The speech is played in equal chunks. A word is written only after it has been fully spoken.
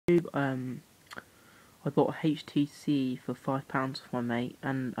I bought a HTC for £5 for my mate,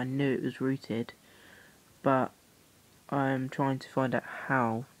 and I knew it was rooted, but I'm trying to find out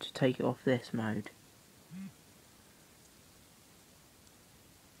how to take it off this mode.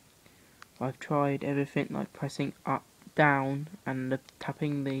 I've tried everything like pressing up, down, and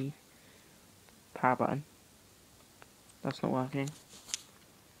tapping the power button. That's not working.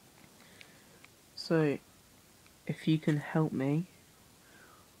 So, if you can help me,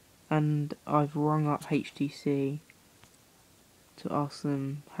 and I've rung up HTC to ask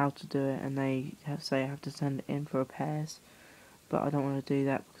them how to do it, and they say I have to send it in for repairs, but I don't want to do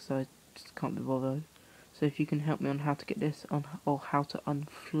that because I just can't be bothered. So if you can help me on how to get this on, or how to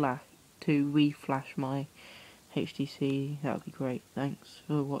reflash my HTC, that would be great. Thanks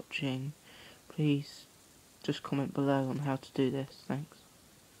for watching. Please just comment below on how to do this. Thanks.